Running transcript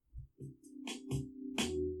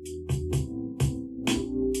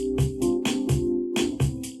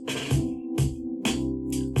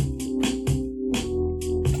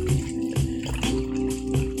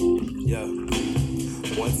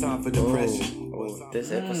for depression.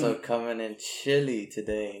 This episode coming in chilly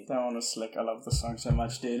today. That one was slick. I love the song so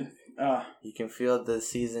much, dude. You can feel the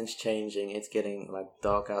seasons changing. It's getting like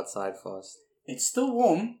dark outside fast. It's still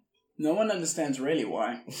warm. No one understands really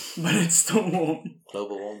why, but it's still warm.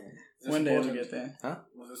 Global warming. One day it'll get there. Huh?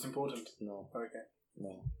 Was this important? No. Okay.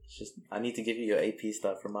 No. It's just, I need to give you your AP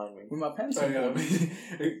stuff. Remind me. With my pants Oh, on. yeah.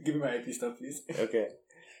 Give me my AP stuff, please. Okay.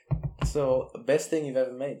 So, best thing you've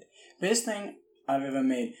ever made? Best thing I've ever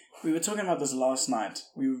made. We were talking about this last night.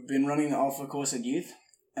 We've been running the Alpha course at youth,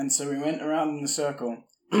 and so we went around in a circle.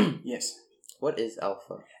 Yes. What is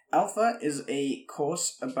Alpha? Alpha is a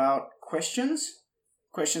course about questions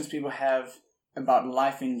people have about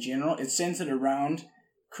life in general. It's centered around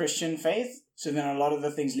Christian faith, so then a lot of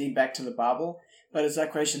the things lead back to the Bible, but it's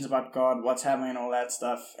like questions about God, what's happening, all that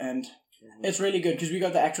stuff, and it's really good because we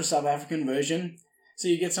got the actual South African version, so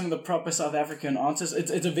you get some of the proper South African answers.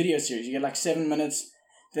 It's a video series. You get like 7 minutes,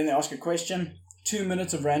 then they ask a question, 2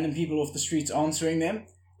 minutes of random people off the streets answering them,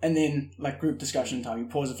 and then like group discussion time. You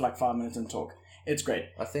pause it for like 5 minutes and talk. It's great.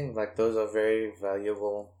 I think like those are very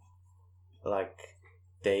valuable like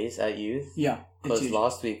days at youth. Yeah. Because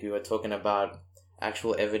last week we were talking about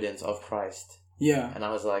actual evidence of Christ. Yeah. And I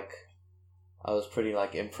was pretty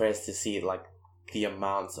like impressed to see like the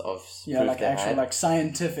amounts of Yeah, proof like they actual had. like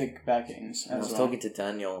scientific backings And I as was well. talking to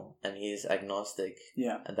Daniel and he's agnostic.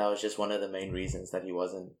 Yeah. And that was just one of the main reasons that he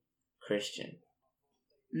wasn't Christian.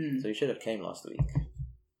 So you should have came last week.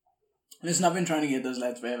 Listen, I've been trying to get those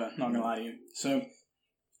lads forever, not gonna lie to you. So,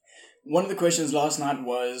 one of the questions last night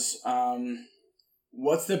was,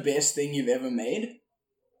 what's the best thing you've ever made?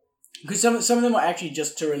 Because some of them are actually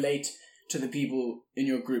just to relate to the people in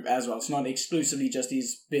your group as well. It's not exclusively just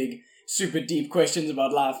these big, super deep questions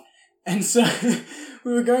about life. And so,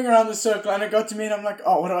 we were going around the circle and it got to me and I'm like,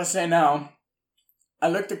 oh, what do I say now? I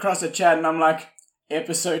looked across at Chad and I'm like,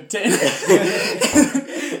 episode 10.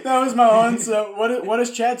 That was my answer. What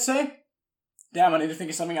does Chad say? Damn, I need to think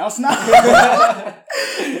of something else now. Yeah,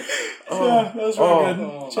 that was really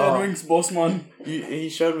good. Chad Winks, boss man. He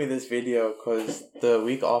showed me this video because the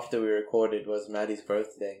week after we recorded was Maddie's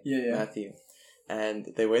birthday. Yeah. Matthew.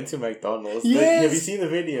 And they went to McDonald's. Yes! Have you seen the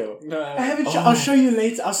video? No, I haven't. I'll show you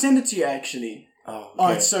later. I'll send it to you actually. Oh, Oh,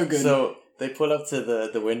 it's so good. So they pull up to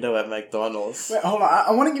the window at McDonald's. Wait, hold on.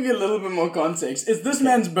 I want to give you a little bit more context. It's this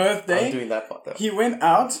man's birthday. I'm doing that part though. He went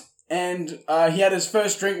out and he had his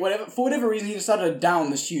first drink. For whatever reason, he decided to down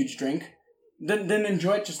this huge drink. Didn't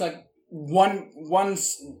enjoy it. Just like one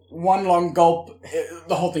long gulp.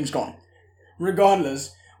 The whole thing's gone.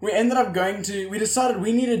 Regardless, we ended up we decided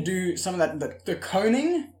we needed to do some of that the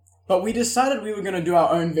coning, but we decided we were going to do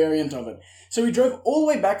our own variant of it. So we drove all the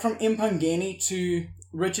way back from Impangeni to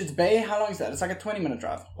Richards Bay. How long is that? It's like a 20-minute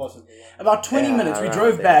drive. possibly. Yeah. About 20 minutes, we around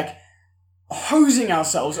drove there. back, hosing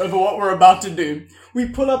ourselves over what we're about to do. We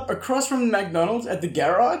pull up across from the McDonald's at the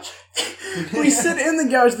garage. We sit in the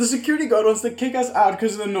garage. The security guard wants to kick us out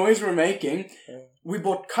because of the noise we're making. We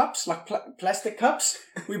bought cups, like plastic cups.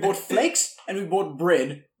 We bought flakes, and we bought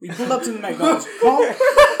bread. We pulled up to the McDonald's.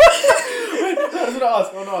 Wait, I was gonna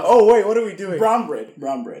ask. Oh no. Oh wait, what are we doing? Brown bread.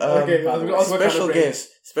 Okay, I was gonna ask what kind of bread.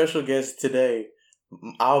 Special guest today.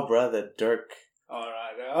 Our brother Dirk. Alright.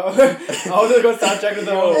 I was just going to sound check with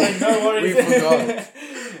the whole thing. No worries. We forgot.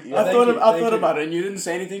 I thought about it, and you didn't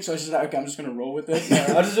say anything, so I was just like, okay, I'm just gonna roll with it.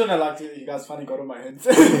 I just want to you guys finally got on my hints.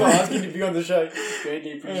 For asking to be on the show.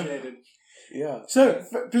 Greatly appreciated. Yeah. So,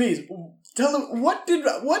 please, tell them, what did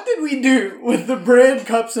we do with the bread,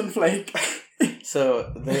 cups, and flake?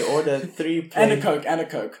 So they ordered 3 plain... And a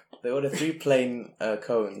Coke. They ordered 3 plain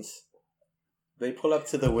cones. They pull up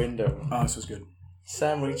to the window. Oh, this was good.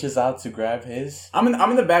 Sam reaches out to grab his. I'm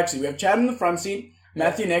in the back seat. We have Chad in the front seat,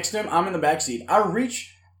 Matthew next to him, I'm in the back seat. I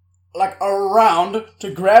reach, like, around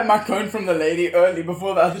to grab my cone from the lady early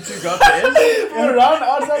before the other two got there. Around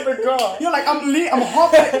outside the car. You're like, I'm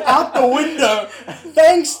hopping out the window.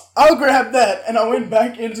 Thanks, I'll grab that. And I went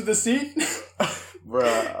back into the seat.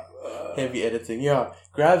 Bruh. Heavy editing. Yeah.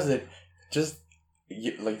 Grabs it. Just,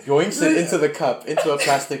 yoinks it into the cup. Into a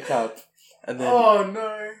plastic cup. And then Oh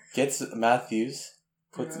no. gets Matthew's.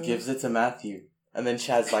 Gives it to Matthew. And then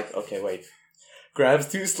Chad's like, okay, wait. Grabs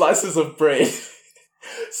 2 slices of bread.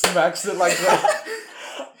 Smacks it like that.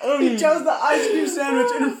 He chose the ice cream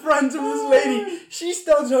sandwich in front of this lady. She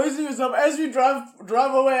starts hosing herself. As we drive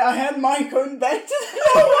away, I hand my cone back to the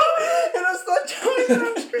and I start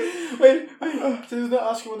chowing ice cream. Wait. So he's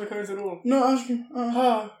not asking what the codes at all. No ice cream.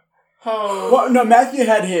 How? Well, no, Matthew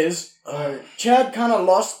had his. Oh. Chad kind of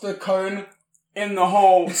lost the cone in the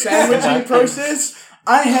whole sandwiching process.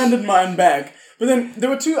 I handed mine back. But then there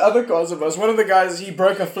were two other cars of us. One of the guys, he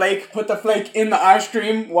broke a flake, put the flake in the ice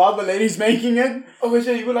cream while the lady's making it. Oh, wait, so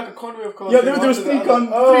you got like a convoy of cars? Yeah, there was three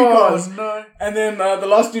cars. No. And then the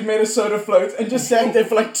last dude made a soda float and just sat there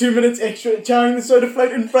for like 2 minutes extra, chowing the soda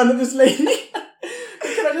float in front of this lady.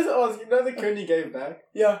 Can I just ask, you know the cone you gave back?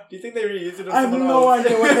 Yeah. Do you think they reused it on I have someone no else?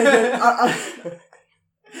 idea what they did.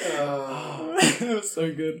 Oh. It was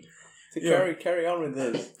so good. So Yeah. carry on with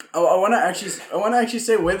this. I want to actually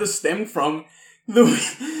say where this stemmed from.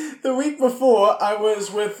 The week before, I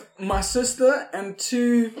was with my sister and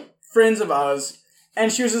two friends of ours,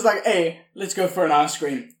 and she was just like, "Hey, let's go for an ice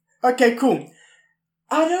cream." Okay, cool.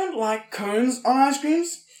 I don't like cones on ice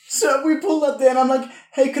creams, so we pulled up there, and I'm like,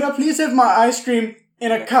 "Hey, could I please have my ice cream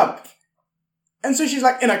in a cup?" And so she's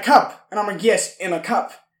like, "In a cup," and I'm like, "Yes, in a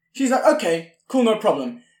cup." She's like, "Okay, cool, no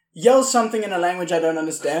problem." Yells something in a language I don't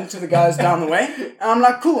understand to the guys down the way. And I'm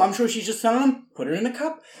like, cool, I'm sure she's just telling them, put her in a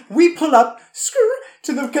cup. We pull up, screw,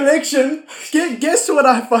 to the collection. Guess what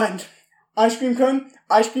I find? Ice cream cone.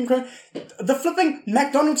 The flipping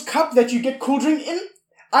McDonald's cup that you get cool drink in.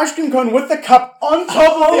 Ice cream cone with the cup on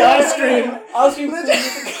top of the ice cream. Ice cream.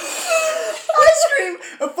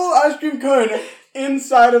 A full ice cream cone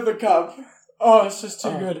inside of the cup. Oh, it's just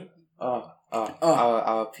too good.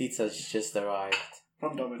 Our pizza's just arrived.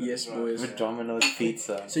 From Domino's. Yes, boys. With Domino's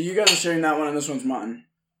Pizza. So you guys are sharing that one and this one's mine.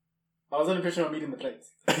 I was under pressure on eating the plates.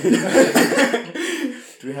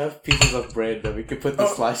 Do we have pieces of bread that we could put the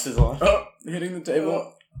slices on? Oh, hitting the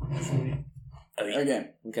table. Okay.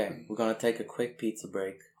 Okay, we're gonna take a quick pizza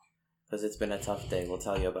break because it's been a tough day. We'll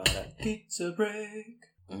tell you about it. Pizza break.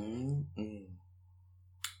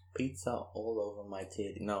 Pizza all over my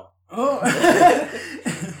titty. No. Oh.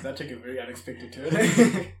 That took a very unexpected turn.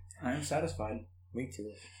 I am satisfied. Me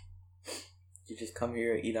too. You just come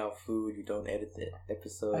here, eat our food. You don't edit the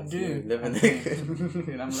episodes. I do. You live in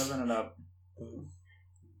Dude, I'm living it up. I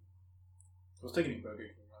was taking Burger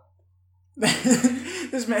King.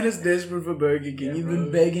 This man is desperate for Burger King. Yeah, You've bro.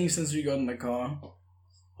 been begging since we got in the car.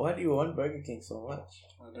 Why do you want Burger King so much?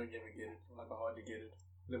 I don't ever get it. I'm like, hard to get it.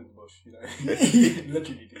 Live in the bush, you know.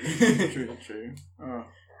 Literally do. True. Oh.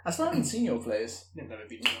 I still haven't seen your place. You've never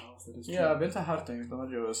been to my house, that is true. Yeah, I've been to Harting, but not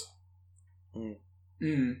yours.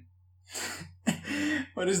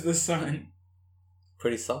 What is the sign?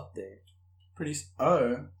 Pretty soft there. Pretty.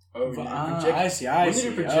 Oh, you project. I see. When did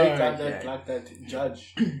you project okay. like that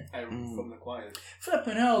judge from the choir?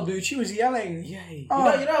 Flippin' hell, dude. She was yelling. Yay.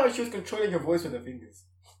 Oh. You know how she was controlling her voice with her fingers?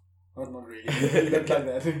 Not really. It looked like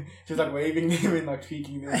that. She was like waving them and like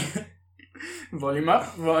tweaking them. Volume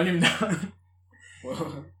up, volume down.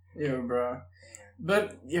 Well, Yeah, bro.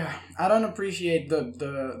 But yeah, I don't appreciate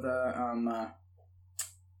the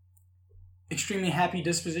extremely happy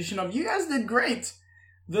disposition of you guys did great.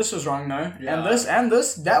 This was wrong though, Yeah. and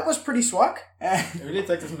this that was pretty swag. it really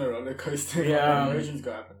takes us on a roller coaster. Yeah. My emotions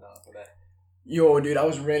go up and down for that. Yo, dude, I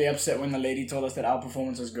was really upset when the lady told us that our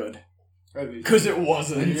performance was good Really? because it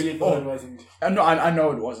wasn't. You really thought it wasn't. No, I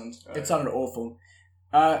know it wasn't. Oh. It sounded awful.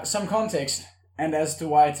 Some context and as to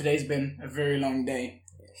why today's been a very long day.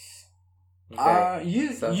 Okay.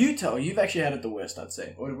 You've actually had it the worst, I'd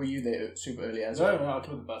say. Or were you there super early as well? No, I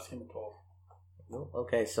took the bus, came at 12.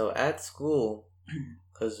 Okay, so at school,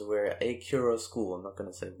 because we're a Curo school, I'm not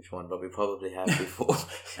going to say which one, but we probably have before.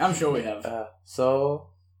 I'm sure we have.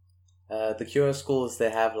 The Curo schools, they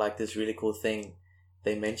have like this really cool thing.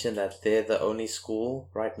 They mentioned that they're the only school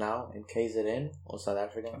right now in KZN or South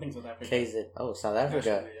Africa. I think South Africa. South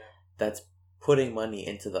Africa. Actually, yeah. That's putting money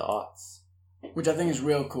into the arts. Which I think is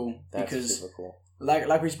real cool. That's because super cool.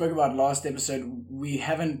 like we spoke about last episode, we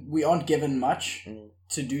aren't given much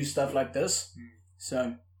to do stuff like this.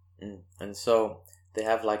 So And so they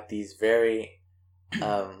have like these very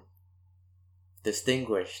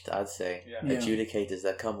distinguished, I'd say, adjudicators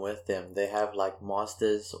that come with them. They have like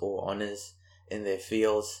masters or honors in their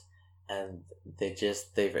fields, and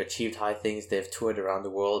they've achieved high things. They've toured around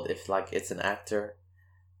the world. If like it's an actor,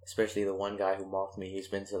 especially the one guy who marked me, he's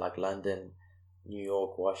been to like London, New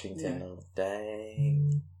York, Washington. And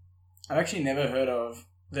dang, I've actually never heard of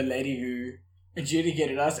the lady who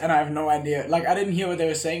adjudicated us, and I have no idea. Like, I didn't hear what they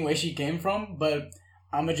were saying, where she came from, but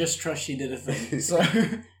I'ma just trust she did a thing. So,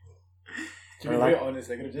 to be very honest,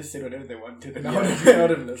 they could have just said whatever they wanted, and I would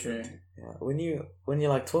have listened. Yeah, when you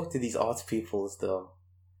like talk to these arts peoples, though,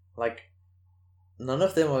 like none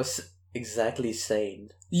of them are exactly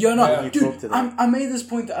sane. You're not, when you dude. talk to them. I made this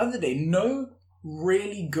point the other day. No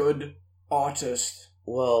really good artist.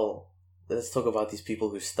 Well, let's talk about these people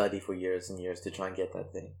who study for years and years to try and get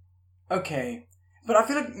that thing. Okay, but I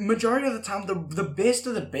feel like majority of the time, the best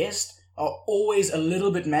of the best are always a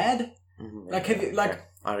little bit mad. Mm-hmm. Like,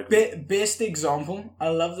 I agree. Best example, I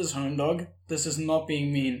love this home dog. This is not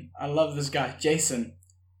being mean. I love this guy, Jason.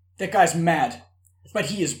 That guy's mad, but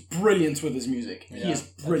he is brilliant with his music. Yeah, he is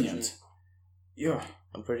brilliant. Yeah.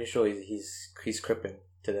 I'm pretty sure he's cripping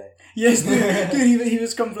today. Yes, dude, he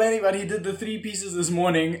was complaining about he did the 3 pieces this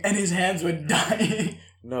morning and his hands were dying.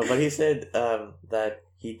 No, but he said that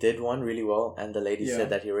he did one really well, and the lady said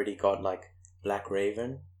that he already got like Black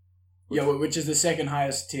Raven. Which is the second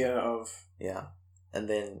highest tier of... Yeah. And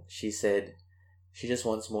then she said she just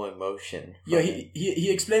wants more emotion. Yeah,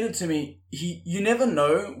 he explained it to me. You never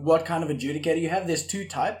know what kind of adjudicator you have. There's 2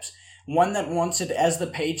 types. One that wants it as the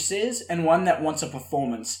page says, and one that wants a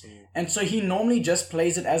performance. And so he normally just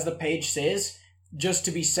plays it as the page says, just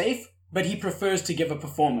to be safe, but he prefers to give a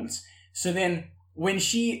performance. So then, when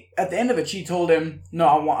at the end of it, she told him, no,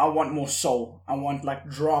 I want more soul. I want, like,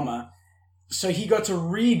 drama. So he got to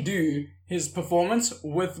redo his performance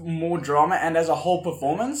with more drama and as a whole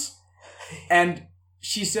performance. And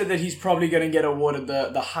she said that he's probably going to get awarded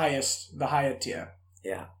the higher tier.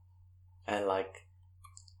 Yeah. And, like,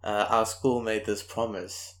 our school made this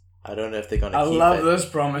promise. I don't know if they're going to keep it. I love this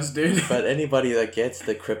promise, dude. But anybody that gets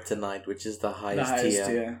the Kryptonite, which is the highest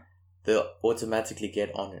tier, they'll automatically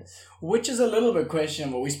get honors. Which is a little bit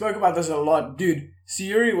questionable. We spoke about this a lot. Dude,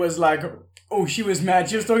 Sayuri was like, oh, she was mad.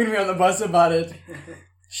 She was talking to me on the bus about it.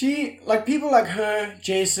 People like her,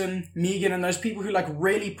 Jason, Megan, and those people who, like,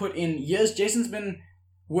 really put in years. Jason's been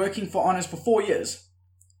working for honors for 4 years.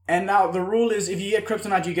 And now the rule is if you get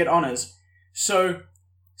Kryptonite, you get honors. So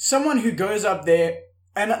someone who goes up there,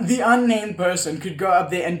 and the unnamed person could go up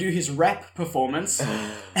there and do his rap performance.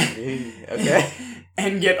 Okay.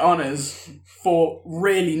 And get honors for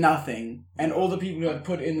really nothing. And all the people who have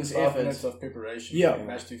put in this 5 minutes of preparation. Yeah.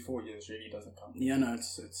 Match to 4 years really doesn't count. Yeah, no,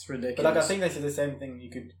 it's ridiculous. But, like, I think they said the same thing. You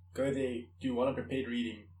could go there, do one prepared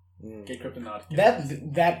reading, get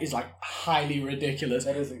Kryptonite. That is, like, highly ridiculous.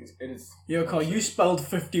 It is. Yo, Carl, you spelled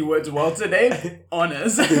 50 words well today.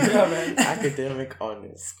 Honors. Yeah, man. Academic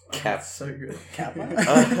honors. Cap. So good.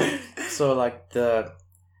 Kappa. So, like, the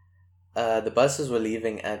buses were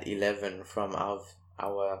leaving at 11 from our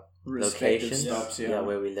location, stops,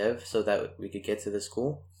 where we live, so that we could get to the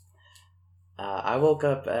school. I woke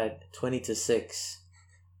up at 20 to 6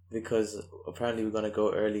 because apparently we're going to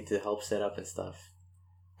go early to help set up and stuff.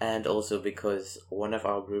 And also because one of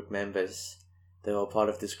our group members, they were part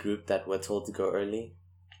of this group that were told to go early,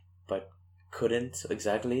 but couldn't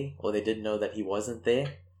exactly, or they didn't know that he wasn't there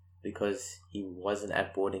because he wasn't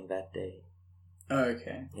at boarding that day. Oh,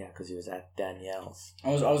 okay. Yeah, because he was at Danielle's. I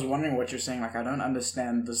was wondering what you're saying. Like, I don't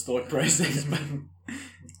understand this thought process. But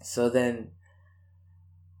so then,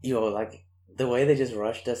 like, the way they just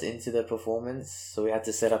rushed us into the performance, so we had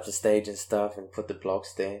to set up the stage and stuff and put the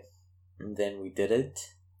blocks there. And then we did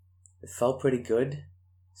it. It felt pretty good.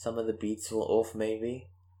 Some of the beats were off maybe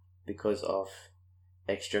because of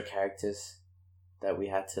extra characters that we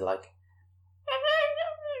had to, like...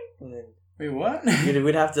 Wait, what?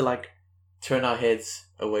 We'd have to, like, turn our heads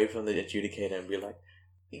away from the adjudicator and be like,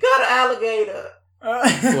 you got an alligator!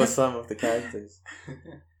 For some of the characters.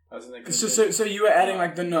 So you were adding,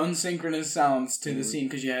 like, the non-synchronous sounds to the scene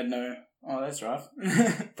because you had no... Oh, that's rough.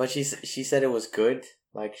 But she said it was good.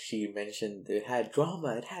 Like, she mentioned it had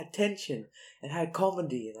drama, it had tension, it had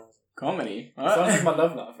comedy. And I was like, comedy? Sounds like my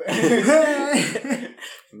love life.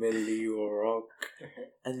 Millie or Rock.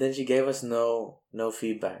 And then she gave us no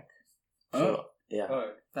feedback. So, yeah.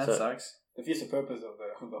 Oh, that sucks. Defeats the purpose of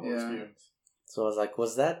the whole experience. So I was like,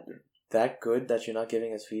 was that good that you're not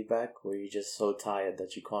giving us feedback? Or are you just so tired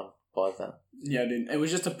that you can't bother? Yeah, dude. It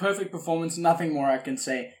was just a perfect performance. Nothing more I can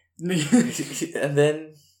say. And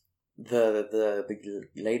then the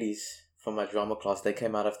ladies from my drama class, they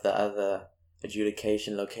came out of the other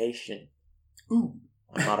adjudication location. Ooh.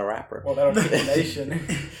 I'm not a rapper. Well, that articulation.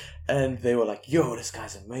 And they were like, yo, this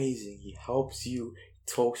guy's amazing. He helps you,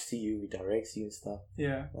 he talks to you, he directs you and stuff.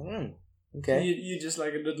 Yeah. Okay. You just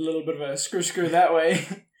like did a little bit of a screw that way.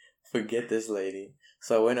 Forget this lady.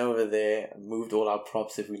 So I went over there, moved all our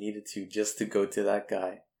props if we needed to, just to go to that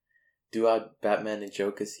guy. Do our Batman and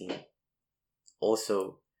Joker scene.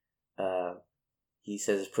 Also, he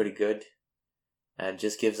says it's pretty good. And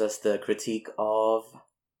just gives us the critique of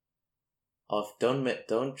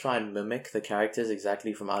don't try and mimic the characters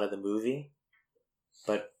exactly from out of the movie,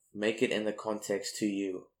 but make it in the context to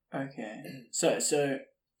you. Okay. So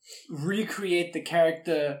recreate the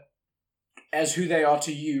character as who they are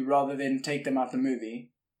to you rather than take them out the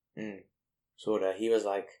movie. Sorta. He was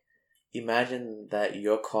like, imagine that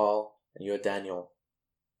you're Carl and you're Daniel,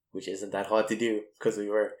 which isn't that hard to do because we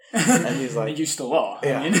were. And he's like, you still are.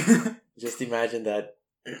 Yeah. I mean. Just imagine that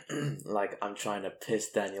like I'm trying to piss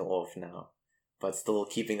Daniel off now, but still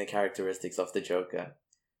keeping the characteristics of the Joker.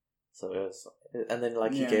 So it was, and then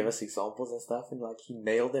like he gave us examples and stuff, and like he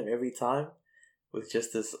nailed them every time with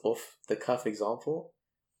just this off the cuff example.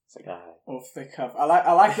 It's like off the cuff. I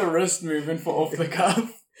like the wrist movement for off the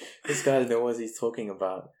cuff. This guy knows what he's talking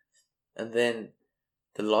about. And then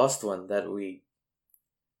the last one the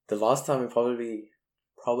last time we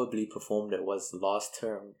probably performed it was last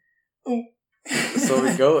term. Ooh. So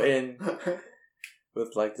we go in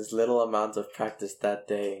with like this little amount of practice that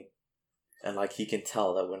day, and like he can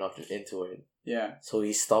tell that we're not into it. Yeah. So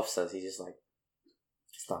he stops us. He's just like,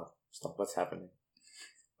 stop, what's happening?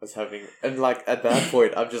 And like at that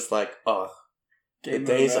point, I'm just like, oh, the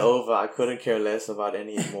day's over. I couldn't care less about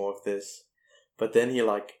any more of this. But then he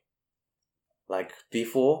like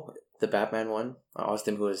before the Batman one, I asked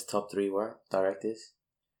him who his top 3 were directors.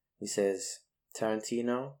 He says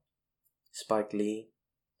Tarantino, Spike Lee,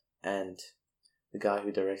 and the guy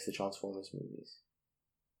who directs the Transformers movies.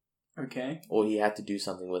 Okay. Or he had to do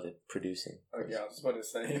something with it, producing. Oh yeah, I was about to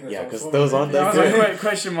say. Yeah, because those aren't that good. good. Wait,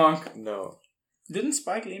 question mark. No. Didn't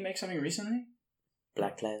Spike Lee make something recently?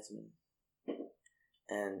 BlacKkKlansman.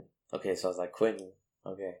 And okay, so I was like, Quentin.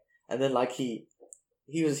 Okay. And then like he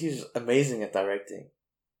was amazing at directing.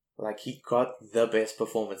 Like he got the best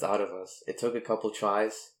performance out of us. It took a couple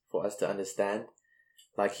tries for us to understand.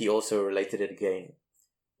 Like he also related it again.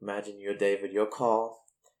 Imagine you're David, you're Carl,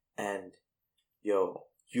 and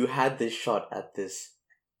you had this shot at this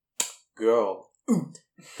girl.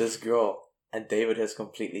 This girl, and David has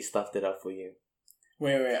completely stuffed it up for you.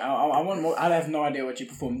 Wait, I want more. I have no idea what you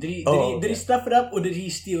performed. Did he stuff it up, or did he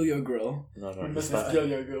steal your girl? No, he steal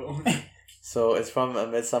your girl. So it's from A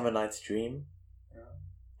Midsummer Night's Dream.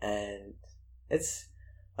 Yeah. And it's,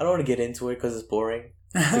 I don't want to get into it because it's boring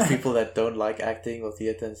to people that don't like acting or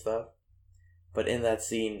theatre and stuff. But in that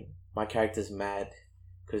scene, my character's mad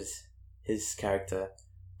because his character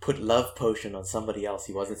put love potion on somebody else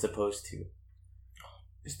he wasn't supposed to.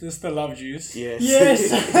 Is this the love juice? Yes.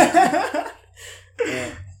 Yes!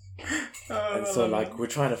 Yeah. And so like we're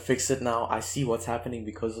trying to fix it now. I see what's happening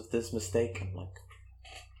because of this mistake. I'm like,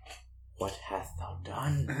 what hast thou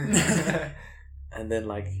done? And then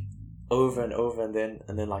like over and over, and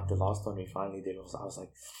then like the last one we finally did was, I was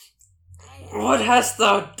like, what hast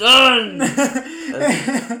thou done?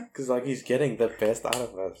 Because like he's getting the best out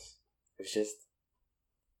of us.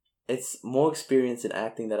 It's more experience in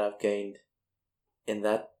acting that I've gained in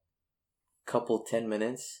that couple 10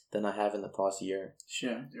 minutes than I have in the past year.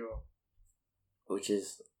 Sure. Which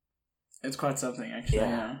is, it's quite something actually.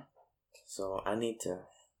 Yeah. So I need to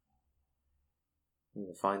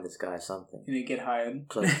find this guy something. You need to get hired.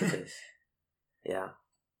 Close to this. Yeah.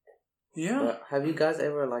 Yeah. But have you guys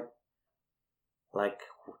ever like,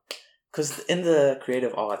 because in the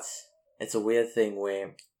creative arts, it's a weird thing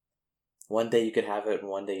where one day you could have it and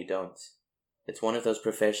one day you don't. It's one of those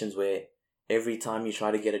professions where every time you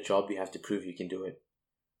try to get a job, you have to prove you can do it.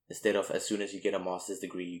 Instead of as soon as you get a master's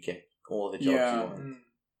degree, you get all the jobs you want.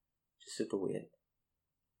 It's super weird.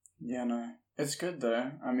 Yeah, no. It's good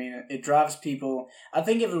though. I mean, it drives people. I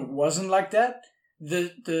think if it wasn't like that,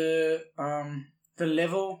 the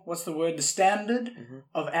level, what's the word? The standard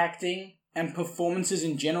of acting and performances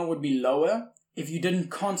in general would be lower if you didn't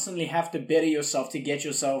constantly have to better yourself to get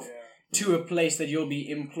yourself to a place that you'll be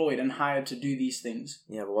employed and hired to do these things.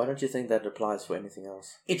 Yeah, but why don't you think that applies for anything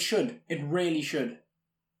else? It should. It really should.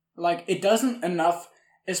 Like, it doesn't enough,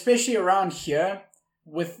 especially around here,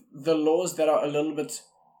 with the laws that are a little bit...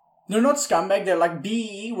 They're not scumbag, they're like,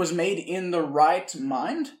 BE was made in the right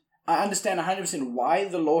mind. I understand 100% why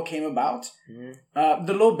the law came about. Mm-hmm.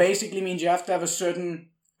 The law basically means you have to have a certain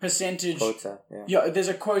percentage... Quota, yeah. There's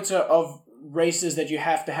a quota of races that you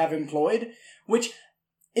have to have employed, which...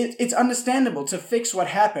 It's understandable to fix what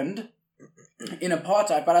happened in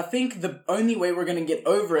apartheid, but I think the only way we're going to get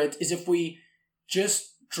over it is if we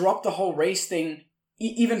just drop the whole race thing,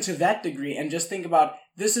 even to that degree, and just think about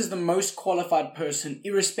this is the most qualified person,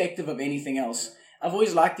 irrespective of anything else. I've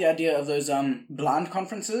always liked the idea of those blind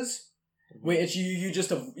conferences, where it's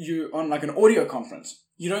you're on like an audio conference.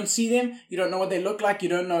 You don't see them, you don't know what they look like, you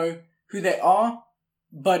don't know who they are,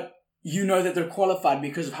 but you know that they're qualified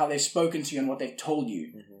because of how they've spoken to you and what they've told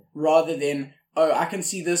you. Rather than, oh, I can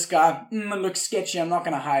see this guy, it looks sketchy, I'm not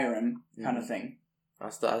going to hire him, kind of thing. I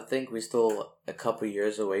think we're still a couple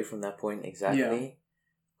years away from that point exactly.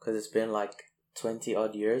 Because it's been like 20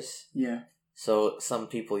 odd years. Yeah. So some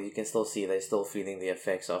people, you can still see they're still feeling the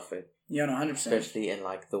effects of it. Yeah, no, 100%. Especially in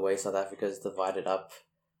like the way South Africa has divided up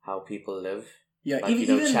how people live. Yeah, like,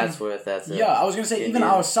 even Chatsworth. I was gonna say even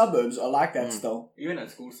our suburbs are like that still. Even at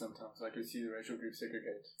school sometimes, like you see the racial groups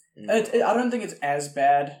segregate. I don't think it's as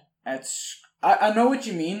bad at. I know what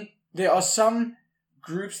you mean. There are some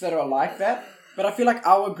groups that are like that, but I feel like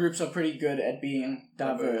our groups are pretty good at being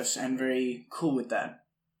diverse and very cool with that.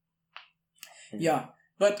 Yeah,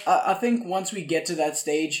 but I think once we get to that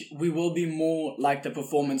stage, we will be more like the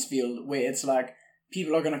performance field, where it's like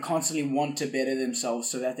people are going to constantly want to better themselves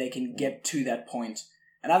so that they can get to that point.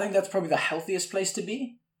 And I think that's probably the healthiest place to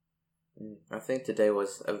be. I think today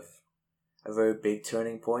was a very big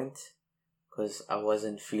turning point, because I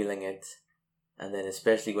wasn't feeling it. And then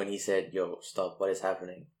especially when he said, yo, stop, what is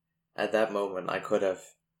happening? At that moment, I could have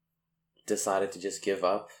decided to just give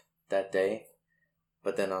up that day.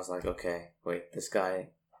 But then I was like, okay, wait, this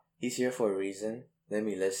guy, he's here for a reason. Let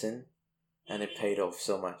me listen. And it paid off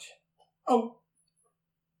so much. Oh.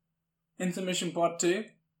 Intermission part 2.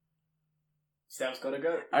 Sam's gotta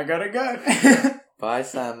go. I gotta go. Bye,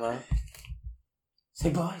 Sama. Say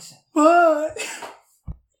bye, Sam. Bye.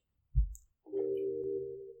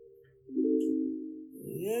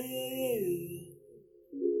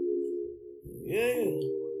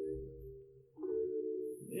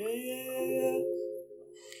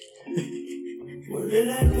 Well, it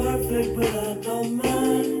ain't perfect, but I don't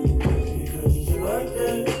mind, because it's worth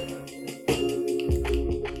it.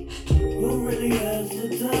 Who really has the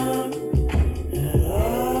time at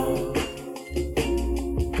all?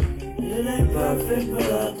 It ain't perfect, but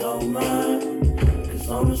I don't mind, cause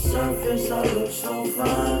on the surface I look so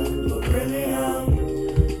fine, but really I'm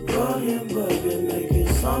bugging, making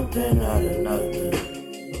something out of nothing.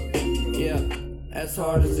 Yeah, as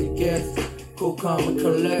hard as it gets. Cool, calm, and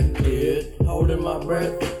collected. Holding my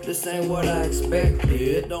breath, this ain't what I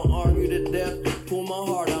expected. Don't argue to death, pull my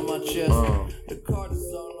heart out my chest. The card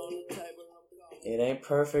is all on the table. It ain't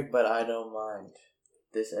perfect, but I don't mind.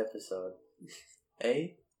 This episode. Eh?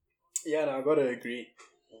 Yeah, no, I gotta agree.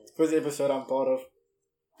 First episode I'm part of.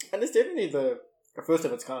 And it's definitely the first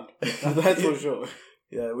of its kind. That's for sure.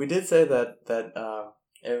 Yeah, we did say that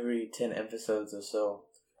every 10 episodes or so,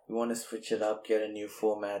 we want to switch it up, get a new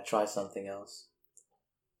format, try something else.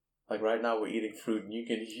 Like right now we're eating fruit and you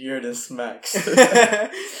can hear the smacks.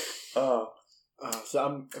 So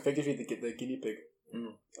I'm effectively the guinea pig.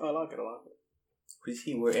 Oh, I like it. We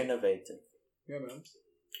see we're innovative. Yeah, man.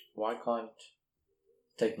 Why can't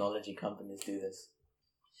technology companies do this?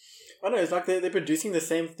 I know, it's like they're producing the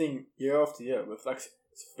same thing year after year with like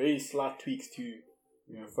very slight tweaks to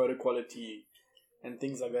photo quality and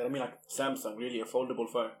things like that. I mean, like Samsung, really, a foldable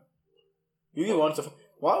phone. You want a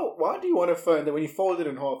why do you want a phone that when you fold it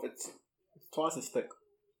in half, it's twice as thick?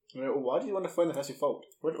 Why do you want a phone that has to fold?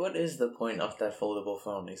 What is the point of that foldable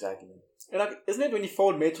phone exactly? And like, isn't it when you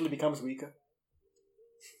fold metal, it becomes weaker?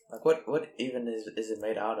 Like, what even is it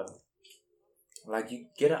made out of? Like, you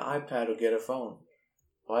get an iPad or get a phone.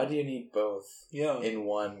 Why do you need both in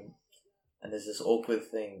one? And there's this awkward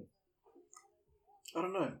thing. I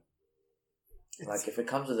don't know. Like, if it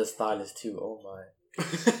comes with a stylus too, oh my.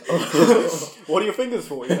 What are your fingers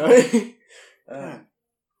for, Yeah.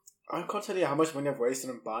 I can't tell you how much money I've wasted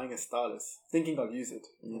on buying a stylus, thinking I'll use it,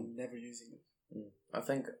 and never using it. I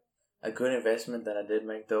think a good investment that I did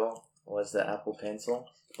make, though, was the Apple Pencil.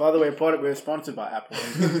 By the way, we're sponsored by Apple.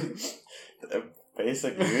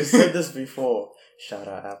 Basically, we said this before. Shout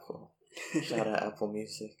out Apple. Shout out Apple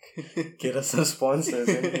Music. Get us some sponsors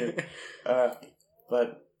in here.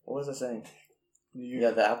 But what was I saying?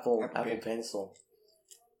 The Apple Pencil.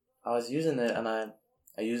 I was using it, and I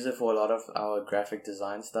use it for a lot of our graphic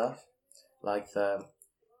design stuff, like the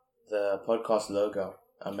podcast logo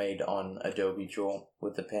I made on Adobe Draw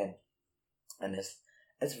with the pen, and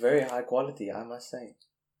it's very high quality, I must say.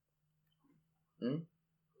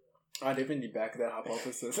 I definitely back that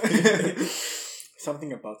hypothesis.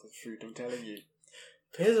 Something about the fruit, I'm telling you.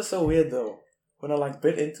 Pears are so weird though. When I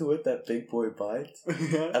bit into it, that big boy bite,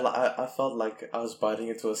 and I felt like I was biting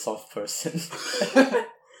into a soft person.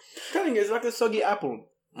 Telling you, it's like a soggy apple.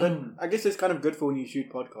 But I guess it's kind of good for when you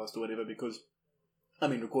shoot podcasts or whatever, record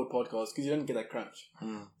podcasts, because you don't get that crunch.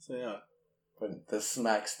 So yeah. But the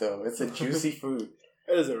smacks though, it's a juicy fruit.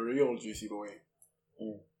 It is a real juicy boy.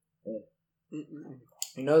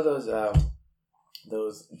 You know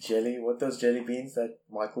those jelly beans that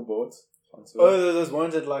Michael bought? Those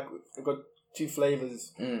ones that got 2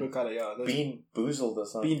 flavors per color, yeah. Bean boozled or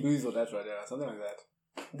something. Bean boozled, that's right, yeah, something like that.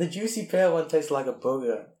 The juicy pear one tastes like a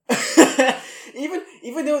burger.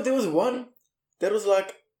 even though there was one that was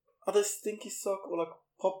like either stinky sock or like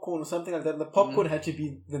popcorn or something like that, and the popcorn had to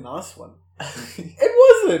be the nice one.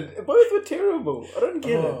 It wasn't. Both were terrible. I don't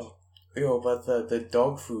get it. Yo, but the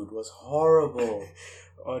dog food was horrible.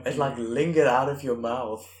 It like lingered out of your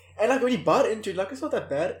mouth. And like when you bite into it, like it's not that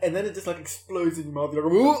bad, and then it just like explodes in your mouth. You're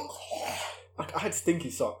like, like I had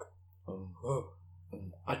stinky sock.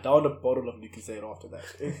 I downed a bottle of Lucozade after that.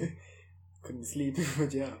 Couldn't sleep,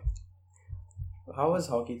 but yeah. How was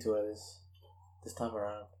hockey tour this time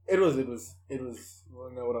around? It was. Well,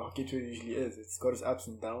 you know what a hockey tour usually is. It's got its ups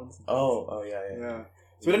and downs. Yeah.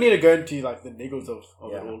 So we don't need to go into like the niggles of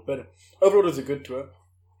it all, but overall it was a good tour.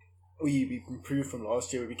 We improved from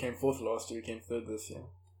last year. We became 4th last year. We came 3rd this year.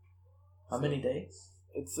 How many days?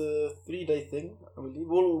 It's a 3-day thing, I believe.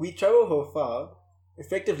 Well, we travel for 5.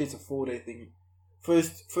 Effectively, it's a 4-day thing.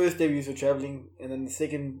 First day we were traveling, and then the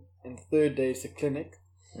 2nd and 3rd day is the clinic.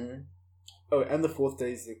 Mm-hmm. Oh, and the 4th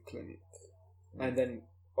day is the clinic. Mm-hmm. And then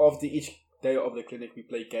after each day of the clinic, we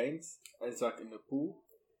play games. And it's like in the pool.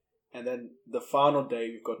 And then the final day,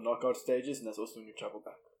 we've got knockout stages, and that's also when we travel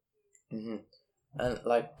back. Mm-hmm. And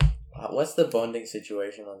like, what's the bonding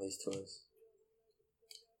situation on these tours?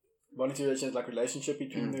 Bonding situation is like relationship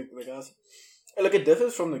between the guys. Like it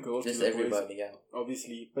differs from the girls. Just to the everybody, boys,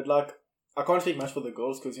 obviously. But like, I can't speak much for the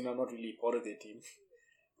girls because I'm not really part of their team.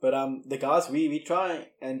 But the guys, we try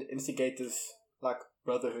and instigate this like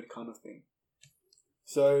brotherhood kind of thing.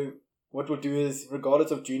 So what we'll do is,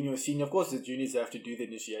 regardless of junior or senior, of course the juniors have to do the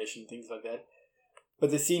initiation, things like that.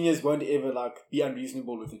 But the seniors won't ever like be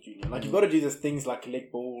unreasonable with the junior. Like you've got to do these things like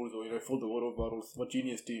collect balls or fill the water bottles, what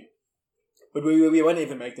juniors do. But we won't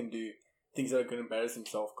ever make them do things that are going to embarrass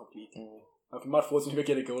themselves completely. Like we might force them to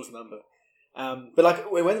get a girl's number. But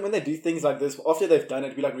like when they do things like this, after they've done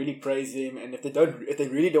it, we like really praise them, and if they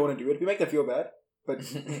really don't want to do it, we make them feel bad. But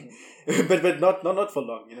but not for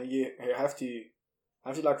long. You have to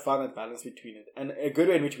like find that balance between it. And a good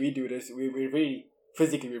way in which we do it is we're very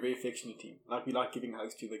physically, we're a very affectionate team. Like we like giving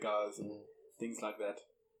hugs to the guys and things like that,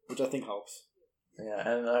 which I think helps. Yeah,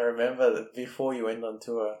 and I remember that before you went on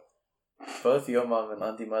tour, both your mom and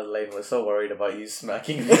Auntie Madeleine were so worried about you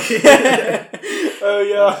smacking me. Oh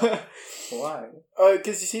yeah. Why?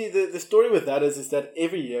 Because you see, the story with that is that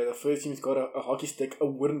every year the first team's got a hockey stick, a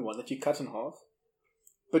wooden one that you cut in half,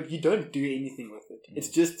 but you don't do anything with it. It's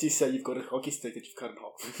just to say you've got a hockey stick that you've cut in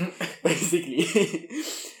half, basically.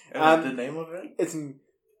 The name of it? It's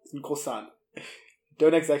Nkosan.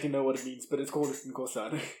 Don't exactly know what it means, but it's called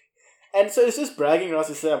Nkosan. And so it's just bragging around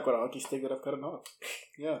to say I've got a hockey stick that I've cut in half.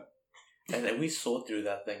 Yeah. And then we saw through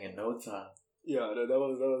that thing in no time. Yeah, no, that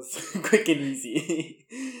was quick and easy.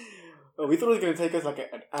 We thought it was going to take us like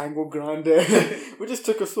an angle grinder. We just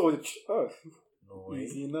took a sword. No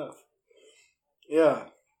easy enough. Yeah.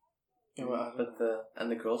 But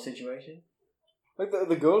the girl situation? Like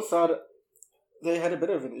the girls side, they had a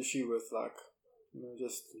bit of an issue with like,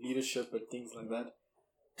 just leadership and things like that.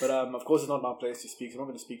 But of course it's not my place to speak, so I'm not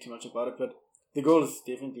going to speak too much about it. But the girls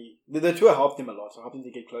definitely, the tour helped them a lot. So helped them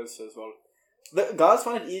to get closer as well. The guys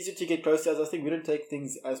find it easier to get close to us. I think we don't take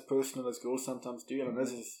things as personal as girls sometimes do. And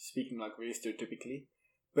this is speaking like very stereotypically.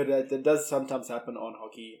 But that does sometimes happen on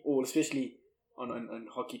hockey, or especially on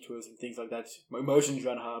hockey tours and things like that. Emotions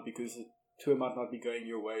run high because the tour might not be going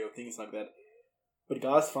your way or things like that. But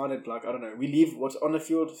guys find it like, I don't know, we leave what's on the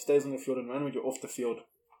field, stays on the field, and when you're off the field,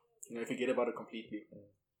 forget about it completely.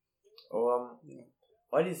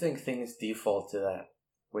 Why do you think things default to that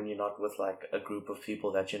when you're not with like a group of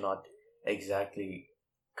people that you're not exactly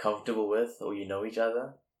comfortable with, or you know each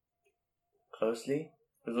other closely?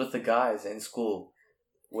 Because with the guys in school,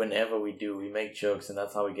 whenever we make jokes, and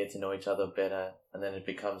that's how we get to know each other better, and then it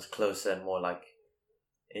becomes closer and more like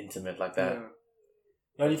intimate like that. Yeah,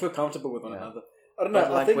 and you feel comfortable with one another. I don't know.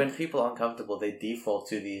 But I think when people aren't comfortable, they default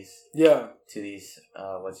to these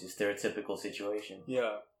stereotypical situations.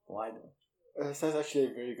 Yeah. Why though? That's actually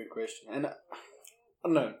a very good question, and I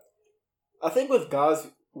don't know. I think with guys,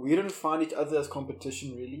 we don't find each other as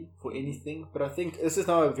competition really for anything. But I think this is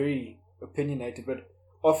now a very opinionated, but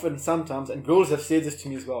often, sometimes, and girls have said this to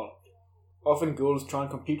me as well. Often girls try and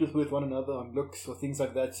compete with one another on looks or things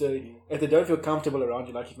like that. So if they don't feel comfortable around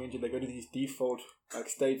you, like you mentioned, they go to these default like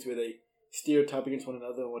states where they stereotype against one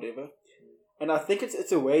another or whatever. And I think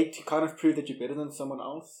it's a way to kind of prove that you're better than someone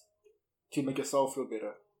else, to make yourself feel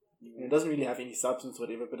better. And it doesn't really have any substance or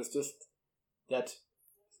whatever, but it's just that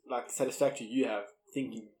like satisfaction you have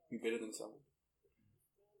thinking you're better than someone.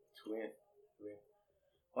 It's weird.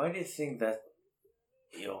 Why do you think that?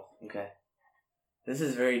 Okay. This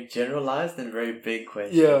is very generalized and very big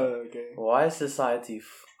question. Yeah, okay. Why is society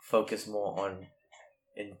focus more on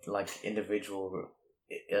individual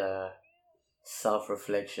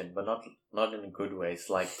self-reflection, but not in a good way. It's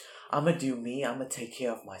like, I'm gonna do me, I'm gonna take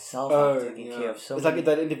care of myself, I'm taking care of someone. It's like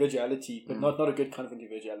that individuality, but not a good kind of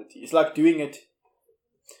individuality. It's like doing it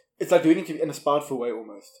in a spiteful way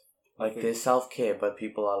almost. Like there's self-care, but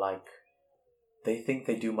people are like, they think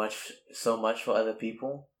they do so much for other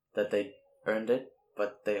people that they earned it,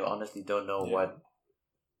 but they honestly don't know what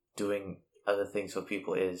doing other things for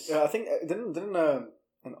people is. Yeah, I think didn't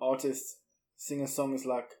an artist sing a song is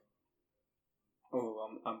like,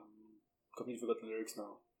 I'm completely forgot the lyrics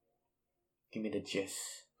now. Give me the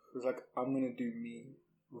gist. It was like, I'm gonna do me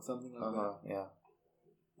or something like that. Yeah.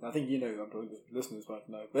 I think I'm probably the listeners might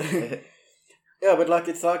know, but yeah, but like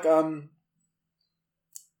it's like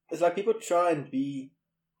people try and be.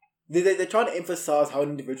 They try to emphasize how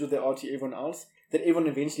individual they are to everyone else, that everyone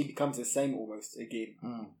eventually becomes the same almost again.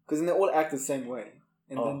 Because then they all act the same way.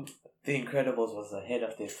 And then The Incredibles was ahead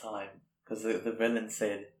of their time. Because the villain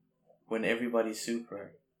said, when everybody's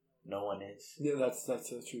super, no one is. Yeah, that's so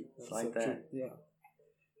true. That's like so that. True. Yeah.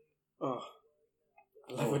 Oh,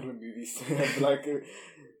 I love it when movies have like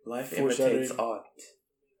life imitates art.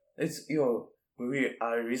 It's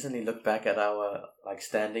I recently looked back at our like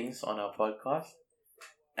standings on our podcast,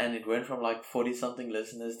 and it went from like 40 something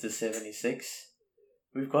listeners to 76.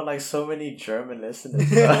 We've got like so many German listeners.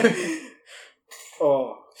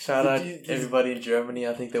 Shout out everybody in Germany.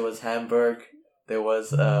 I think there was Hamburg, there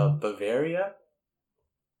was Bavaria.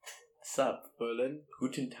 Sup, Berlin.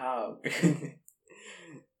 Guten Tag.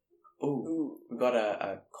 Oh, we got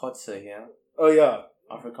a Kotze here. Oh yeah,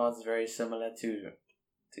 Afrikaans is very similar to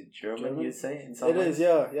German, you'd say in some It ways. is,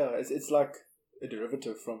 yeah. It's like a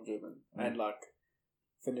derivative from German and like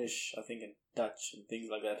Finnish, I think, and Dutch and things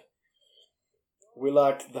like that. We're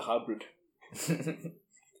like the hybrid.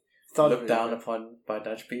 Looked down upon by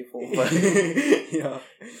Dutch people, but yeah.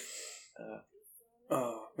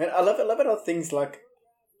 Man, I love it how things like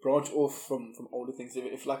branch off from older things.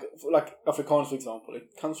 If like Afrikaans, for example,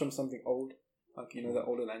 it comes from something old, like the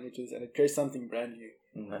older languages, and it creates something brand new.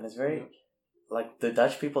 And it's very like the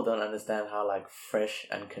Dutch people don't understand how like fresh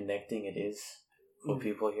and connecting it is for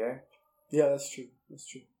people here. Yeah, that's true.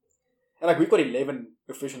 And like we've got 11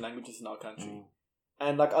 official languages in our country,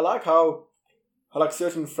 and like I like how like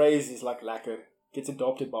certain phrases like lekker gets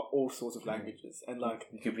adopted by all sorts of languages, and like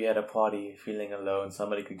you could be at a party feeling alone,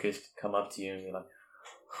 somebody could just come up to you and be like,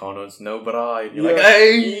 "Gaan ons nou braai?" You're like,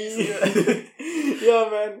 "Hey!" Yeah,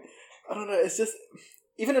 man. I don't know. It's just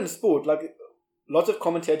even in sport, like lots of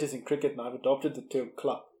commentators in cricket now have adopted the term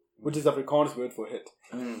klap, which is Afrikaans word for hit.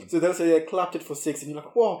 So they'll say they clapped it for 6, and you're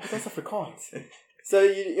like, "Wow, but that's Afrikaans." So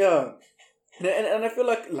and I feel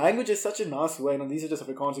like language is such a nice way, and these are just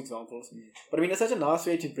Afrikaans examples, but I mean it's such a nice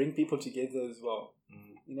way to bring people together as well.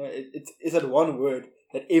 It's that one word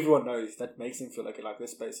that everyone knows that makes them feel like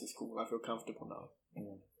this space is cool. I feel comfortable now.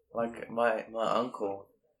 Like my uncle,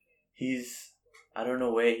 I don't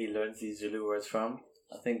know where he learns these Zulu words from.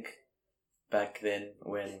 I think back then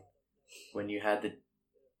when you had to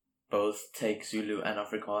both take Zulu and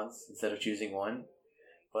Afrikaans instead of choosing one.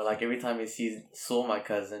 But like every time he saw my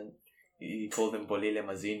cousin, he called him Bolile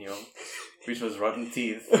Mazinho, which was rotten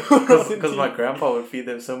teeth. Because my grandpa would feed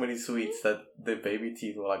them so many sweets that their baby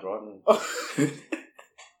teeth were like rotten. Oh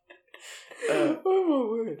my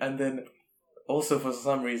word. And then also for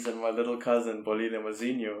some reason my little cousin Bolile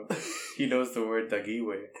Mazinho, he knows the word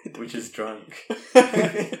dagiwe, which is drunk.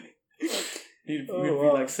 We'd be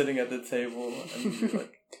like sitting at the table and he'd be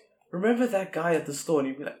like, "Remember that guy at the store?" And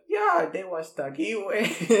you'd be like, "Yeah, they was dagiwe."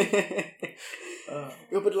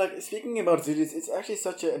 But like speaking about Zulu, it's actually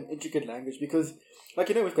such an intricate language because, like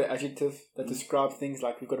we've got adjectives that describe things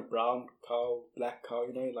like we've got a brown cow, black cow,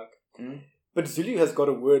 But Zulu has got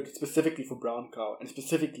a word specifically for brown cow and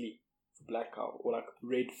specifically for black cow or like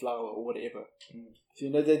red flower or whatever. So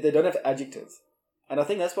they don't have adjectives, and I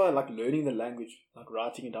think that's why like learning the language, like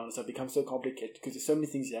writing it down and stuff, becomes so complicated because there's so many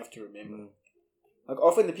things you have to remember. Like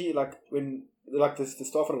often the people when the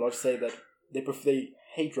staff at the lodge say that they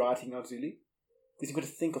hate writing out Zulu because you've got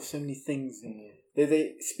to think of so many things. And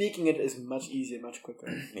they speaking it is much easier, much quicker.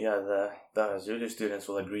 Yeah, the Zulu students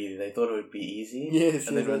will agree. They thought it would be easy. Yes,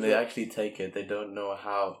 and then when they actually take it, they don't know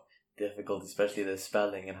how difficult, especially the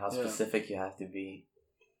spelling and how specific you have to be.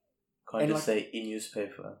 Can't just say in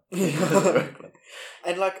newspaper.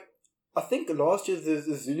 And like, I think last year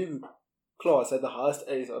the Zulu class had the highest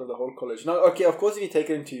A's out of the whole college. Now, okay, of course, if you take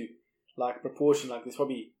it into like proportion, like there's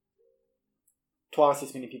probably twice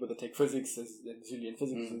as many people that take physics as Zulu, and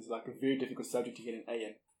physics is like a very difficult subject to get an A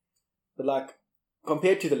in. But like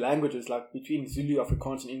compared to the languages, like between Zulu,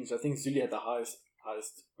 Afrikaans, and English, I think Zulu had the highest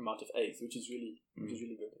highest amount of A's, which is really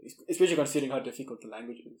good. Especially considering how difficult the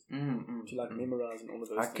language is to like memorize and all of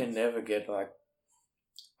those. I can never get like.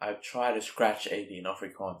 I try to scratch 80 in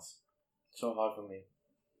Afrikaans. It's so hard for me.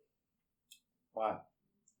 Why?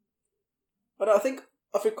 But I think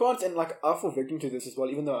Afrikaans, and like I fall victim to this as well,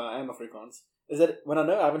 even though I am Afrikaans, is that when I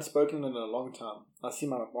know I haven't spoken in a long time, I see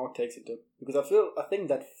my mark takes a dip. Because I think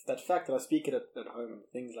that fact that I speak it at home and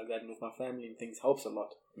things like that and with my family and things helps a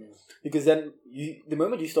lot. Because then the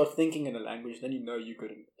moment you start thinking in a language, then you know you're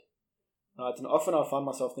good in it. Right? And often I find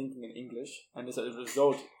myself thinking in English, and as a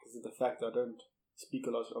result is the fact that I don't speak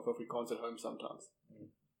a lot of Afrikaans at home sometimes.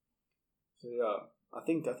 So yeah, I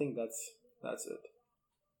think that's it.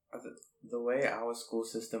 The way our school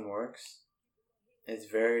system works, it's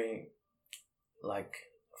very like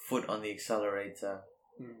foot on the accelerator,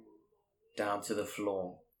 down to the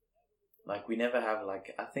floor. Like we never have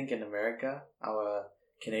like, I think in America, our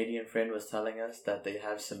Canadian friend was telling us that they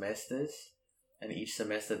have semesters, and each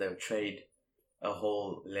semester they'll trade a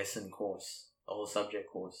whole lesson course, a whole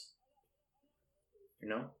subject course. You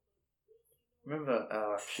know? Remember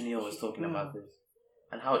Chanel was talking about this,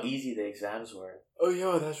 and how easy the exams were. Oh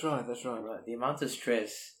yeah, that's right. Right. The amount of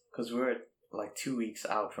stress, because we're like 2 weeks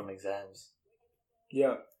out from exams.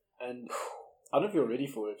 Yeah, and I don't feel ready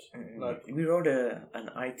for it. Like we wrote an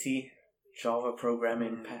IT Java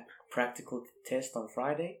programming practical test on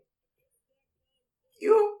Friday.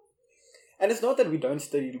 And it's not that we don't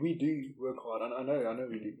study; we do work hard. I know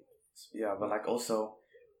we do. Yeah, but like also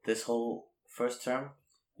this whole first term.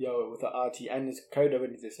 Yeah, with the RT and this code over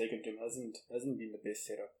the second term hasn't been the best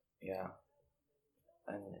setup. Yeah,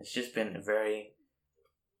 and it's just been very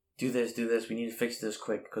do this. We need to fix this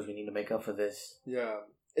quick because we need to make up for this. Yeah,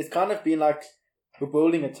 it's kind of been like we're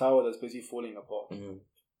building a tower that's busy falling apart.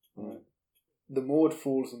 The more it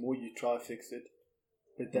falls, the more you try to fix it.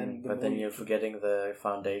 But then you're forgetting the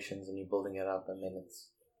foundations and you're building it up, and then it's.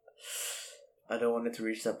 I don't want it to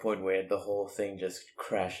reach that point where the whole thing just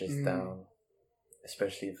crashes down.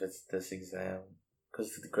 Especially if it's this exam.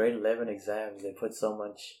 Because the grade 11 exams, they put so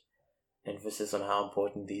much emphasis on how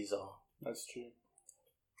important these are. That's true.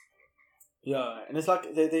 Yeah, and it's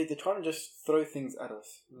like they're trying to just throw things at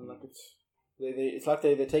us. Like it's like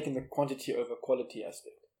they're taking the quantity over quality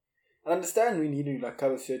aspect. I understand we need to like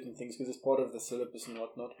cover certain things because it's part of the syllabus and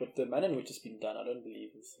whatnot, but the manner in which it's been done, I don't believe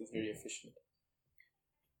is very efficient.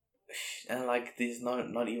 And like there's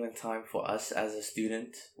not even time for us as a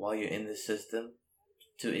student while you're in the system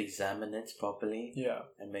to examine it properly. Yeah.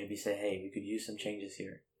 And maybe say, hey, we could use some changes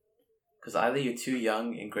here. Because either you're too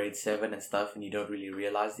young in grade 7 and stuff and you don't really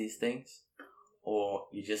realize these things, or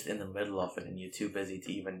you're just in the middle of it and you're too busy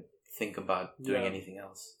to even think about doing anything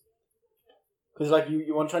else. Because like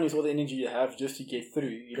you want to try and use all the energy you have just to get through.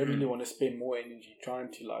 You don't really want to spend more energy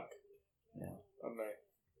trying to like... Yeah. I don't know.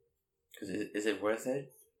 Because is it worth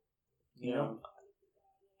it? You Yeah. know?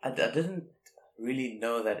 I didn't really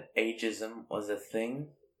know that ageism was a thing.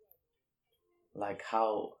 Like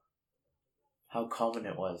how common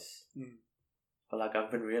it was. But like I've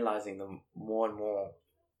been realizing them more and more.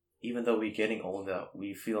 Even though we're getting older,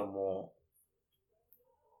 we feel more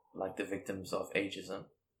like the victims of ageism.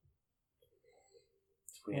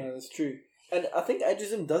 It's weird. Yeah, that's true. And I think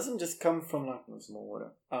ageism doesn't just come from like... Some more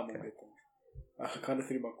water. Okay. I kind of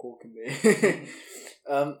threw my cork in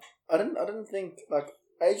there. I don't think like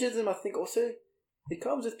ageism. I think also it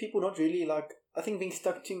comes with people not really like, I think, being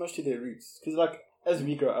stuck too much to their roots. Because like as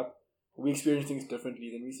we grow up, we experience things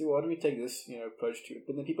differently. Then we say, well, why do we take this approach to it?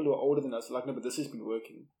 But then people who are older than us are like, no, but this has been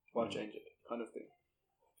working. Why change it? Kind of thing.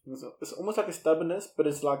 It's almost like a stubbornness, but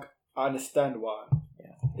it's like I understand why.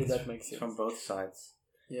 Yeah, if that makes sense. From both sides.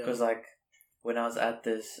 Yeah. Because like when I was at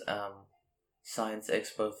this science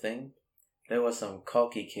expo thing, there were some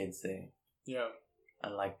cocky kids there. Yeah.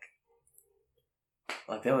 And like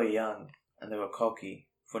they were young and they were cocky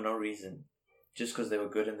for no reason. Just because they were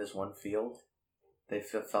good in this one field, they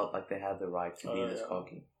felt like they had the right to be this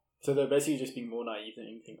cocky. So they're basically just being more naive than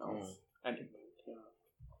anything else. And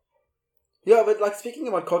yeah, but like speaking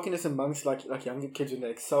about cockiness amongst like younger kids when they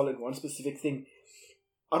excel in one specific thing,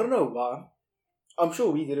 I don't know why. I'm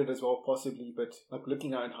sure we did it as well, possibly, but like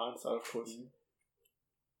looking out in hindsight, of course.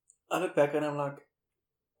 I look back and I'm like,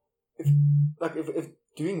 if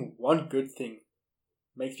doing one good thing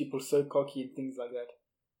makes people so cocky and things like that,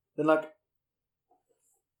 then like,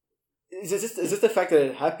 it's just the fact that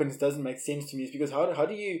it happens doesn't make sense to me. It's because how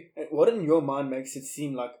do you, what in your mind makes it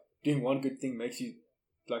seem like doing one good thing makes you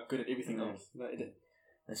like good at everything else? No,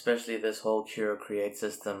 especially this whole cure create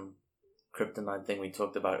system kryptonite thing we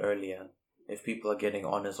talked about earlier. If people are getting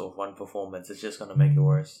honors of one performance, it's just going to make it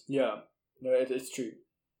worse. Yeah, no, it's true.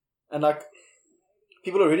 And like,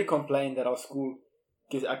 people already complain that our school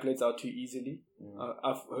gives accolades out too easily.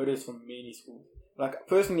 I've heard this from many schools. Like,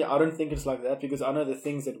 personally, I don't think it's like that, because I know the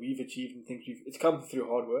things that we've achieved and things it's come through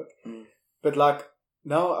hard work. But like,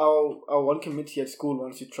 now our one committee at school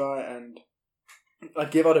wants to try and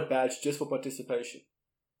like give out a badge just for participation.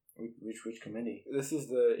 Which committee? This is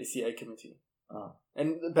the SCA committee. Oh.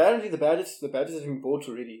 And apparently the badges have been bought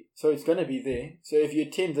already, so it's going to be there. So if you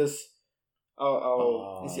attend this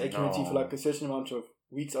our SCA committee for like a certain amount of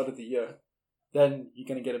weeks out of the year, then you're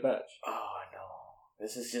going to get a badge. Oh no,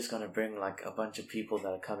 this is just going to bring like a bunch of people that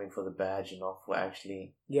are coming for the badge and not for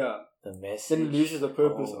actually the message. Then it loses the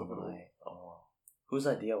purpose of it all. Whose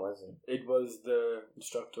idea was it? It was the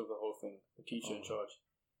instructor of the whole thing, the teacher in charge.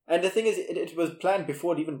 And the thing is, it was planned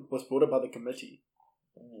before it even was brought up by the committee.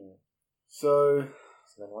 So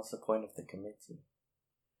then what's the point of the committee?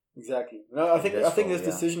 Exactly. No, I think this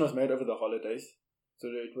decision was made over the holidays, so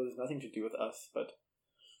it was nothing to do with us. But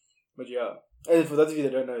yeah, and for those of you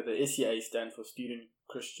that don't know, the SCA stands for Student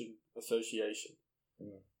Christian Association.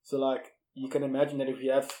 So like, you can imagine that if we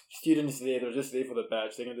have students there, they're just there for the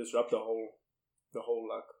badge, they're gonna disrupt the whole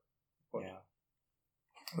like. Yeah.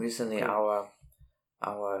 Recently, our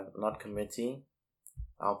not committee,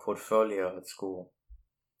 our portfolio at school,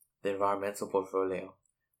 the environmental portfolio,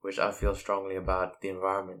 which I feel strongly about the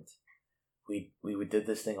environment. We did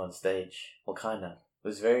this thing on stage. Well, kinda. It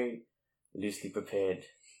was very loosely prepared.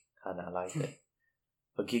 Kinda, I liked it.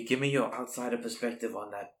 But give me your outsider perspective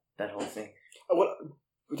on that whole thing. Well,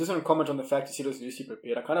 we just want to comment on the fact you said it was loosely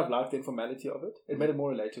prepared. I kind of liked the informality of it. It made it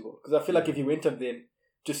more relatable. Because I feel like if you went up there and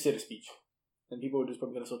just said a speech, then people were just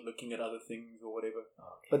probably going to start looking at other things or whatever.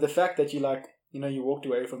 Okay. But the fact that you you walked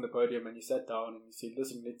away from the podium and you sat down and you said,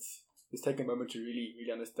 listen, let's take a moment to really,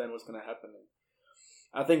 really understand what's going to happen. And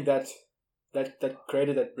I think that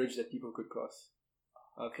created that bridge that people could cross.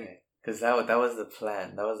 Okay. Because that was the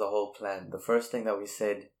plan. That was the whole plan. The first thing that we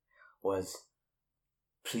said was,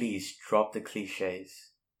 please drop the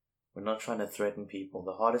cliches. We're not trying to threaten people.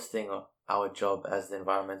 The hardest thing of our job as the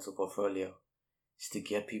environmental portfolio is to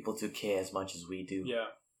get people to care as much as we do. Yeah.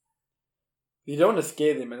 You don't want to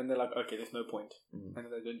scare them and then they're like, okay, there's no point. And then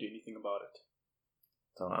they don't do anything about it.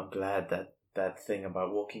 So I'm glad that thing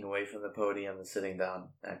about walking away from the podium and sitting down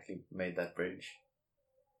actually made that bridge.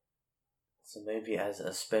 So maybe as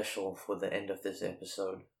a special for the end of this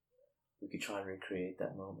episode, we could try and recreate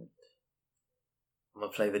that moment. I'm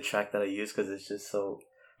going to play the track that I use because it's just so...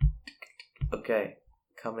 Okay,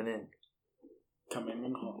 coming in. Coming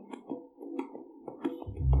in home.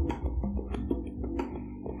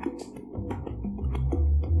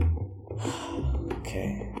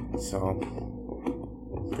 Okay, so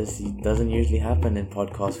this doesn't usually happen in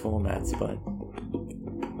podcast formats, but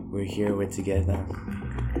we're here, we're together.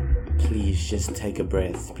 Please just take a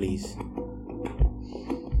breath, please.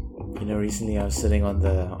 Recently I was sitting on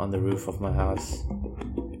the roof of my house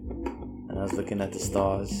and I was looking at the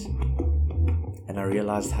stars, and I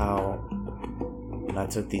realized how, when I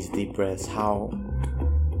took these deep breaths, how,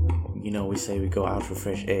 we say we go out for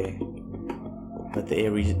fresh air, but the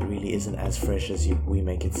air really isn't as fresh as we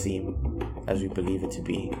make it seem, as we believe it to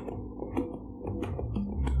be.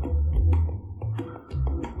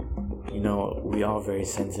 We are very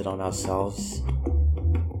centered on ourselves,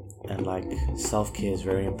 and self-care is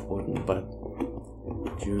very important, but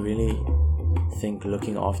do you really think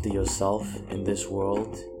looking after yourself in this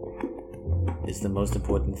world is the most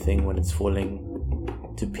important thing when it's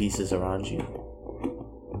falling to pieces around you?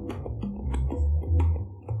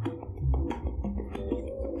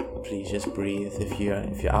 Please just breathe. If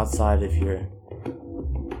you're outside, if you're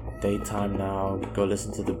daytime now, go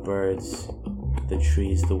listen to the birds, the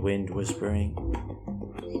trees, the wind whispering.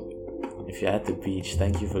 If you're at the beach,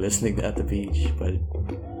 thank you for listening at the beach, but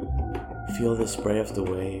feel the spray of the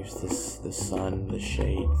waves, the sun, the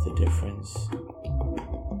shade, the difference.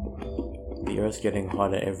 The earth's getting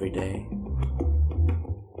hotter every day.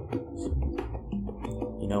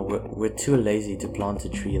 We're too lazy to plant a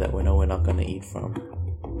tree that we know we're not going to eat from.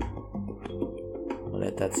 I'll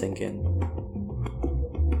let that sink in.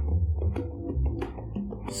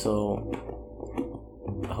 So,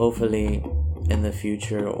 hopefully, in the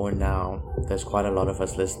future or now, there's quite a lot of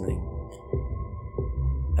us listening.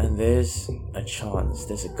 And there's a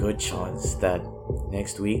good chance that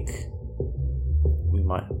next week, we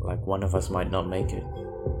might, one of us might not make it.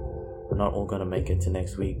 We're not all gonna make it to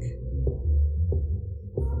next week.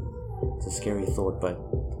 It's a scary thought, but...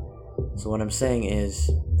 So what I'm saying is,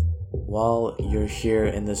 while you're here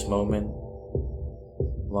in this moment,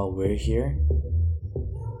 while we're here,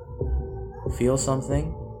 feel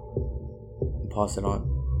something, and pass it on.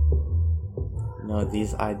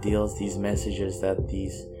 these ideals, these messages that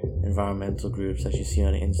these environmental groups that you see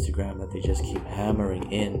on Instagram that they just keep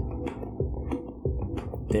hammering in,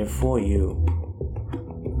 they're for you.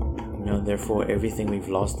 They're for everything we've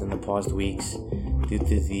lost in the past weeks due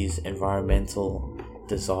to these environmental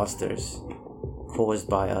disasters caused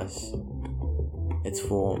by us. It's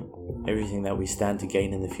for everything that we stand to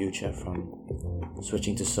gain in the future, from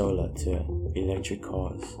switching to solar to electric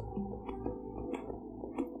cars.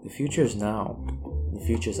 The future is now. The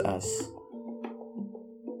future is us.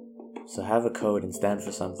 So have a code and stand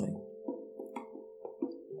for something.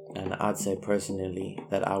 And I'd say personally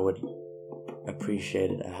that I would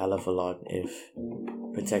appreciate it a hell of a lot if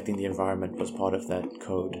protecting the environment was part of that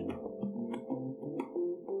code.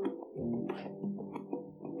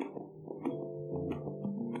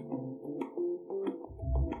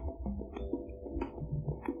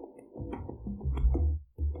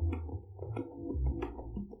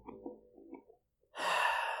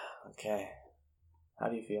 Okay. How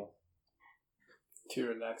do you feel? Too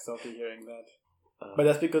relaxed after hearing that. But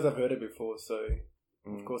that's because I've heard it before, so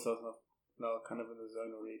of course I was now kind of in the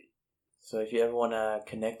zone already. So if you ever want to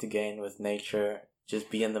connect again with nature, just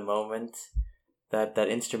be in the moment. That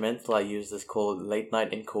instrumental I used is called Late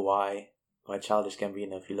Night in Kauai by Childish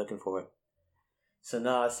Gambino, if you're looking for it. So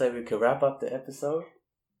now I say we could wrap up the episode.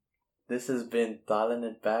 This has been Dialing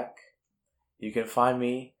It Back. You can find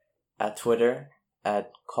me at Twitter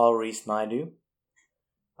at Carl Reese Naidu.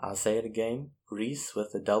 I'll say it again, Reese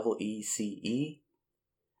with a double ECE.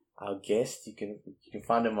 Our guest, you can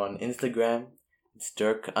find him on Instagram. It's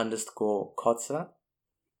Dirk_Kotze.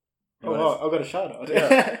 Oh wow, I've got a shout out.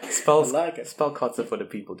 Yeah. Spell Kotze for the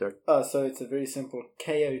people, Dirk. So it's a very simple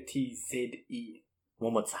KOTZE.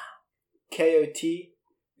 One more time. KOTZE.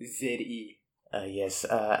 Yes.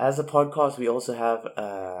 As a podcast, we also have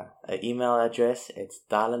an email address. It's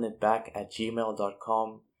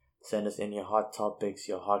dialingitback@gmail.com. Send us in your hot topics,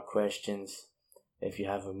 your hot questions. If you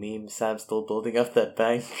have a meme, Sam's still building up that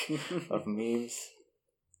bank of memes.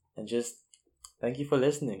 And just thank you for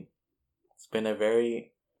listening. It's been a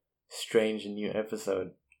very strange new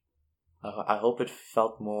episode. I hope it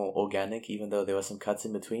felt more organic, even though there were some cuts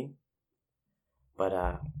in between.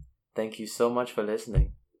 But thank you so much for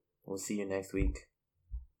listening. We'll see you next week.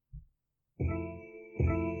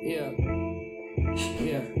 Yeah.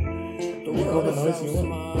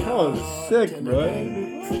 That was sick, bro.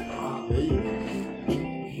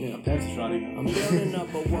 Pants running. I'm building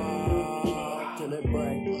up a wall till it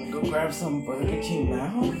break. Go grab some Burger King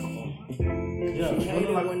now. Yeah,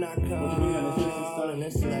 when I call and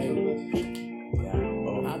it's late.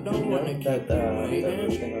 I don't want to keep that you thing I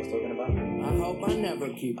waiting. was talking about? I hope I never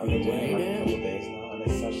keep I've you been doing it like a couple waiting. days now, and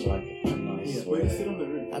it's such like a nice way. sit on the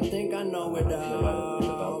roof. I think I know it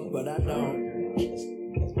all, but I don't. It's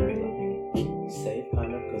very like safe,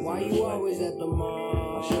 kind of. Why you always at the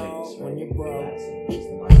mall when you're broke?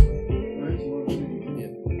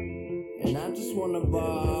 And I just wanna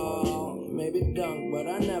ball, maybe dunk, but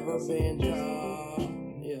I never been tall.